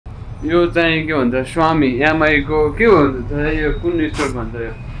यो चाहिँ के भन्छ स्वामी एमआईको के भन्छ यो कुन स्टोर भन्छ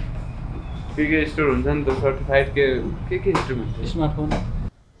यो के स्टोर हुन्छ नि त सर्टिफाइड के स्टोर भन्छ स्मार्टफोन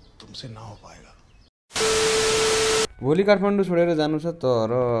तुमसे ना हो पाएगा। भोलि काठमाडौँ छोडेर जानु छ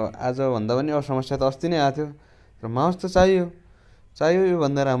तर आज भन्दा पनि समस्या त अस्ति नै आएको थियो र माउस त चाहियो यो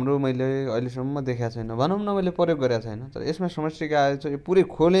भन्दा राम्रो मैले अहिलेसम्म देखाएको छैन भनौँ न मैले प्रयोग गरेको छैन तर यसमा समस्या के आएछ यो पुरै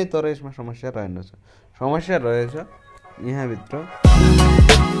खोलेँ तर यसमा समस्या रहेनछ समस्या रहेछ यहाँभित्र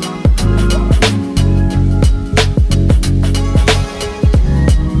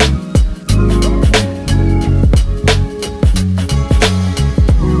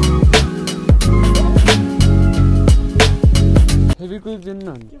फेभिक्विक दिनु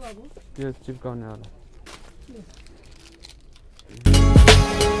न त्यो चिप्काउने वाला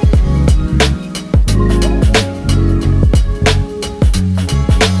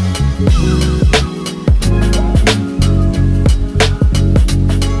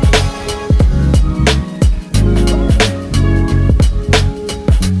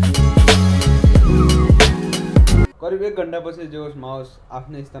करीब 1 घंटा पछि जो माउस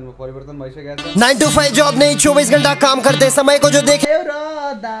आफ्नै स्थानमा परिवर्तन भइसकेको छ 9 to 5 जॉब नहीं 24 घंटा काम करते समय को जो देखे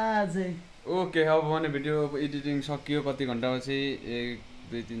ओके अब भने भिडियो एडिटिङ सकियो कति घण्टा पछि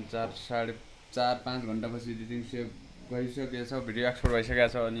 1 2 3 4 साढे 4-5 घण्टा पछि एडिटिङ सेभ भइसकेको छ भिडियो एक्सपोर्ट भइसकेको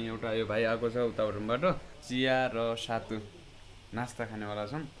छ अनि एउटा यो भाइ आएको छ उताबाट चिया र सातु नास्ता खानेवाला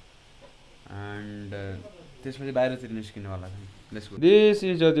छौँ एन्ड त्यसपछि बाहिरतिर निस्किनेवाला छौँ लेट्स गो दिस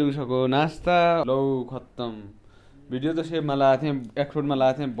इज दिउँसोको नास्ता लौ खत्तम भिडियो त सेभमा लगाएको थिएँ एक्सपोर्टमा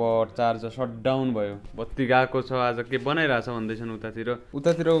लगाएको थिएँ बट चार्ज सटडाउन भयो बत्ती गएको छ आज के बनाइरहेछ भन्दैछन्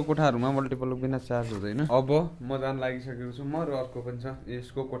उतातिरको कोठाहरूमा मल्टिपल बिना चार्ज हुँदैन अब म जान लागिसकेको छु म र अर्को पनि छ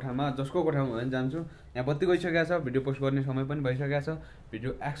यसको कोठामा जसको कोठामा भने जान्छु यहाँ बत्ती गइसकेको छ भिडियो पोस्ट गर्ने समय पनि भइसकेको छ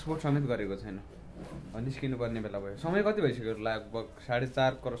भिडियो एक्सपोर्ट समेत गरेको छैन निस्किनु पर्ने बेला भयो समय कति भइसक्यो लगभग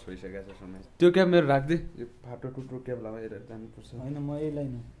 4:30 क्रस भइसकेको छ समय त्यो क्याब मेरो राख्दै यो फाटो टुट्रो क्याब लगाएर जानुपर्छ होइन म यही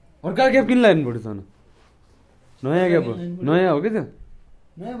लाइन अर्का क्याब किन लाइन पऱ्यो त नयाँ क्याब हो नयाँ हो कि त्यो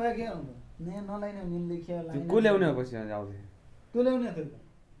नयाँ भयो के नयाँ नलाइने निले के लाइन को ल्याउने पछि आउँदै त्यो ल्याउने त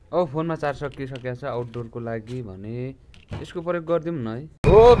अब फोनमा चार्ज सकिसकेको छ आउटडोरको लागि भने यसको प्रयोग गरिदिउँ न है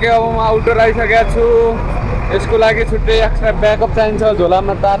ओके अब म आउटडोर आइसकेको छु यसको लागि छुट्टै एक्स्ट्रा ब्याकअप चाहिन्छ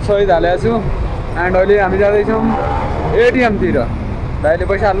झोलामा तार सहित हालेको छु एन्ड अहिले हामी जाँदैछौँ एटिएमतिर भाइले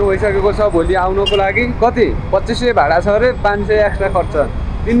पैसा हाल्नु भइसकेको छ भोलि आउनुको लागि कति 2500 भाडा छ अरे 500 एक्स्ट्रा खर्च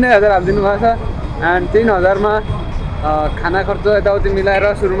 3000 हालिदिनु भएको छ एन्ड 3000 मा खाना खर्च यताउति मिलाएर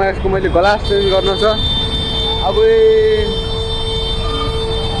सुरुमा यसको मैले ग्लास चेन्ज गर्नु छ अब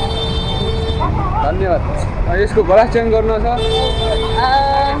धन्यवाद यसको ग्लास चेन्ज गर्नु छ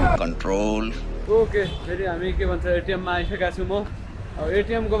कंट्रोल ओके फेरि हामी के भन्छ एटिएममा आइसकेको छु म अब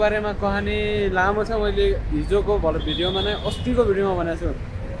एटिएमको बारेमा कहानी लामो छ मैले हिजोको भिडियोमा नै अस्तिको भिडियोमा भनेको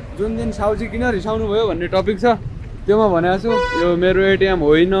छु जुन दिन साउजी किन रिसाउनु भयो भन्ने टपिक छ त्योमा भनेको छु यो मेरो एटिएम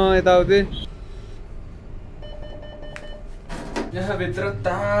होइन यताउति यहाँ भित्र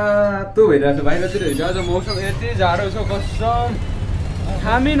तातो भइरहेको छ बाहिरतिर हिजो आज मौसम यति जाडो छ कसम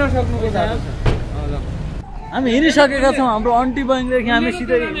खामी नसक्नुको जाडो छ हामी हिँडिसकेका छौँ हाम्रो अन्टी बहिनीदेखि हामी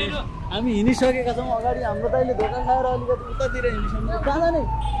सिधै हामी हिँडिसकेका छौँ अगाडि हाम्रो दाइले धोका खाएर अलिकति उतातिर हिँडिसक्नु कहाँ जाने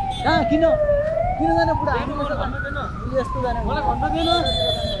कहाँ किन जाने पुरा यस्तो जाने मलाई भन्नु दिएन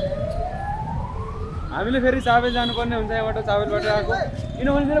हामीले फेरि चाबेल जानुपर्ने हुन्छ यहाँबाट चाबेलबाट आएको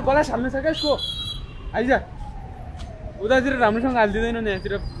किनभने मेरो गलास हाल्नु छ क्या यसको आइज उतातिर राम्रोसँग हालिदिँदैन नि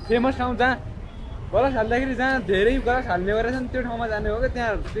यहाँतिर फेमस ठाउँ जहाँ गलास हाल्दाखेरि जहाँ धेरै गलास हाल्ने गरेर छन् त्यो ठाउँमा जाने हो क्या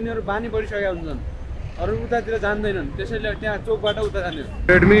त्यहाँ तिनीहरू बानी परिसकेका हुन्छन् अरू उतातिर जान्दैनन् त्यसैले त्यहाँ चोकबाट उता जाने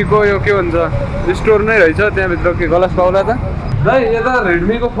रेडमीको यो के भन्छ स्टोर नै रहेछ त्यहाँभित्र के गलास पाउला त दाइ यता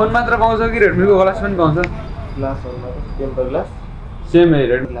रेडमीको फोन मात्र पाउँछ कि रेडमीको गलास पनि पाउँछ ग्लास सेम है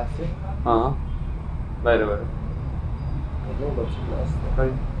रेड ग्लास चाहिँ बाहिर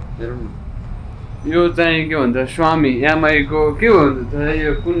यो चाहिँ के भन्छ स्वामी एमआईको के भन्छ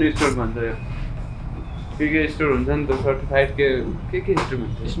यो कुन स्टोर भन्छ यो के स्टोर हुन्छ नि त सर्टिफाइड के स्टोर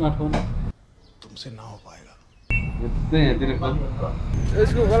भन्छ स्मार्टफोन तुमसे ना हो पाएगा यहाँतिर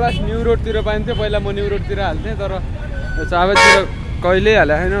यसको गलास न्यू रोडतिर पाइन्थ्यो पहिला म न्यू रोडतिर हाल्थेँ तर चाबेतिर कहिल्यै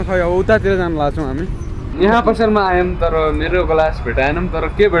हालेको छैन खै अब उतातिर जानु लाग्छौँ हामी यहाँ पसलमा आयौँ तर मेरो ग्लास भेटाएनौँ तर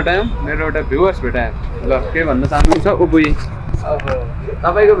के भेटायौँ मेरो एउटा भ्युवर्स भेटायौँ ल के भन्न चाहनुहुन्छ उबुई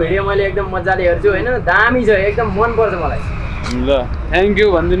तपाईको भिडियो मैले एकदम मजाले हेर्छु हैन दामी छ एकदम मन पर्छ मलाई ल थ्याङ्क यू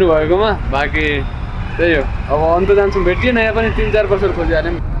भनिदिनु भएकोमा बाँकी त्यही हो अब अन्त जान्छौँ भेटिएन यहाँ पनि 3-4 वर्ष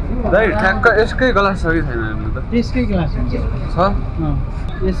खोजिहाल्यौँ दाइ ठ्याक्क यसकै ग्लास छ कि छैन हेर्नु त यसकै ग्लास छ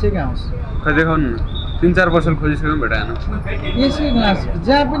यसैकै आउँछ खै देखाउनु न 3-4 पसल खोजिसक्यो भेटाएन यसकै ग्लास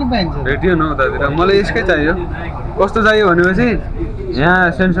जहाँ पनि पाइन्छ भेटियो न उतातिर मलाई यसकै चाहियो कस्तो चाहियो भनेपछि यहाँ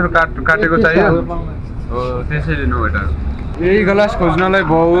सेन्सर काटेको चाहियो हो त्यसैले नभेटाएको यही ग्लास खोज्नलाई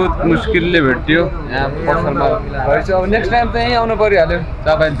बहुत मुस्किलले भेट्यो यहाँ पसलमा भएपछि अब नेक्स्ट टाइम त यहीँ आउनु परिहाल्यो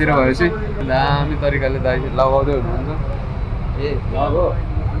तपाईँतिर भएपछि दामी तरिकाले दाइ लगाउँदै हुनुहुन्छ ए लगाऊ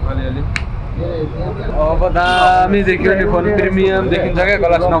अलिअलि अब दामी देखियो नि फोन प्रिमियम देखिन्छ क्या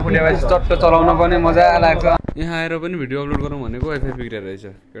ग्लास नफुटेपछि चट्ट चलाउन पनि मजा लाग्छ यहाँ आएर पनि भिडियो अपलोड गरौँ भनेको वाइफाई बिग्रेर रहेछ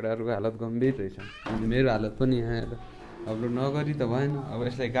केटाहरूको हालत गम्भीर रहेछ अनि मेरो हालत पनि यहाँ आएर अपलोड नगरी त भएन अब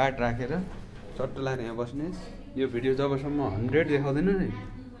यसलाई गार्ड राखेर चट्ट लाएर यहाँ बस्ने यो भिडियो जबसम्म 100 देखाउँदैन नि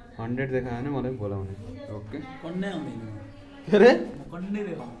 100 देखायो भने मलाई बोलाउने ओके कन्नै आउँदैन के अरे कन्नै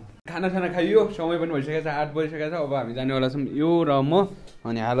देखाउनु खाना खाइयो समय पनि भइसकेको छ 8 बजिसकेको छ अब हामी जानेवाला छौँ यो र म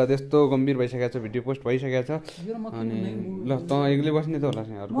अनि हालत यस्तो गम्भीर भइसकेको छ भिडियो पोस्ट भइसकेको छ अनि ल त एक्लै बस्ने त होला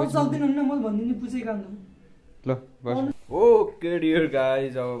म सक्दिन नि म भन्दिनु पुछै काम ल बस ओके डियर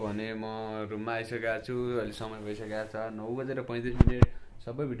गाइज अब भने म रुममा आइसकेको छु अहिले समय भइसकेको छ 9:35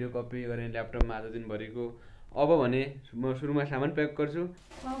 सबै भिडियो कपी गरेँ ल्यापटपमा आज दिनभरिको अब भने म सुरुमा सामान प्याक गर्छु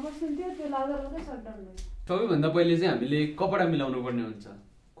सबैभन्दा पहिले चाहिँ हामीले कपडा मिलाउनु पर्ने हुन्छ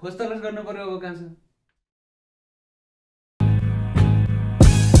खोज तलास गर्नु पर्यो अब कहाँ छ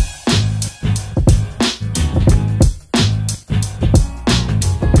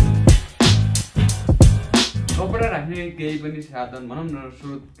कपडा राख्ने केही पनि साधन भनौँ न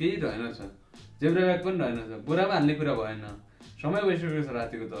स्रोत केही रहेनछ जेब्रा ब्याग पनि रहेनछ बोरामा हाल्ने कुरा भएन समय भइसकेको छ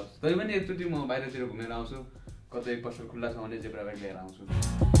रातिको 10 तै पनि एकचोटि म बाहिरतिर घुमेर आउँछु कतै पसल खुल्ला छ भने जेब्रा ब्याग लिएर आउँछु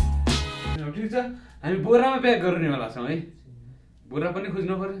ठिक छ हामी बोरामा प्याक गर्नेवाला छौँ है बोरा पनि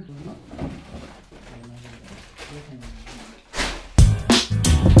खोज्नु पर्यो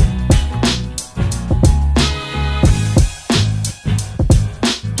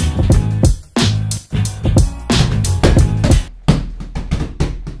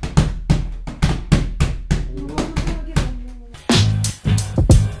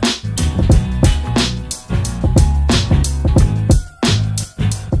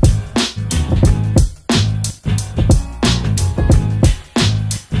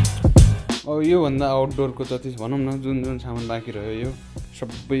योभन्दा आउटडोरको जति भनौँ न जुन सामान बाँकी रह्यो यो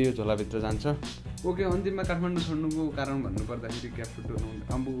सबै यो झोलाभित्र जान्छ ओके अन्तिममा काठमाडौँ छोड्नुको कारण भन्नुपर्दाखेरि क्या फुटो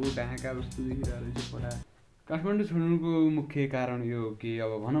अम्बु ढाँका जस्तो देखिरहेको रहेछ पढा काठमाडौँ छोड्नुको मुख्य कारण यो कि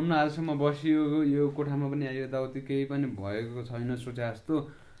अब भनौँ न आजसम्म बसियो यो कोठामा पनि आयो यताउति केही पनि भएको छैन सोचे जस्तो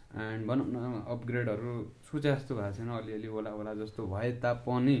एन्ड भनौँ न अपग्रेडहरू सोचे जस्तो भएको छैन अलिअलि ओला जस्तो भए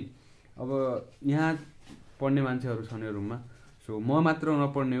तापनि अब यहाँ पढ्ने मान्छेहरू छन् यो रुममा सो म मात्र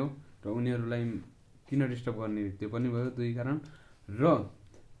नपढ्ने हो र उनीहरूलाई किन डिस्टर्ब गर्ने त्यो पनि भयो दुई कारण र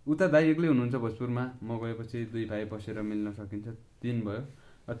उता दाइ एक्लै हुनुहुन्छ भोजपुरमा म गएपछि दुई भाइ बसेर मिल्न सकिन्छ 3 भयो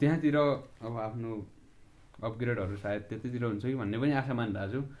त्यहाँतिर अब आफ्नो अपग्रेडहरू सायद त्यतितिर हुन्छ कि भन्ने पनि आशा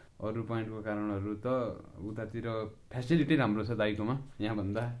मानिरहेको छु अरू पोइन्टको कारणहरू त उतातिर फेसिलिटी राम्रो छ दाइकोमा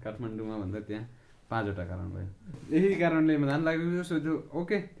यहाँभन्दा काठमाडौँमा भन्दा त्यहाँ 5वटा कारण भयो यही कारणले म जान लागेको छु so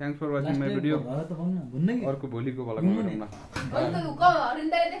okay thanks for watching my video अर्को भोलिको भ्लगमा गरौँ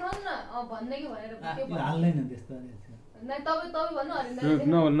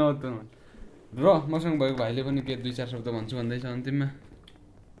न र मसँग भएको भाइले पनि के 2-4 शब्द भन्छु भन्दैछ अन्तिममा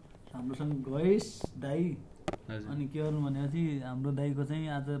हाम्रोसँग गइस दाइ अनि के गर्नु भनेपछि हाम्रो दाइको चाहिँ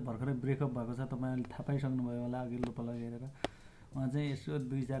आज भर्खरै ब्रेकअप भएको छ तपाईँले थाहा पाइसक्नुभयो होला अघिल्लो पल्ट हेरेर उहाँ चाहिँ यसो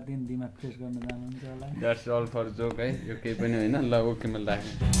 2-4 दिन दिमाग फ्रेस गर्न जानुहुन्छ होला द्याट्स अल फर जोक है यो केही पनि होइन ल ओके मैले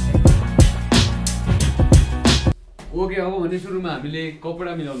राखेँ ओके अब भने सुरुमा हामीले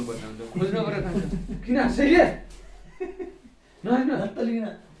कपडा मिलाउनु पर्ने हुन्छ खोज्नु पर्यो किन हाँस्यो के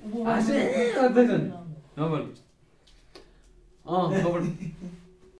नबोल कपडा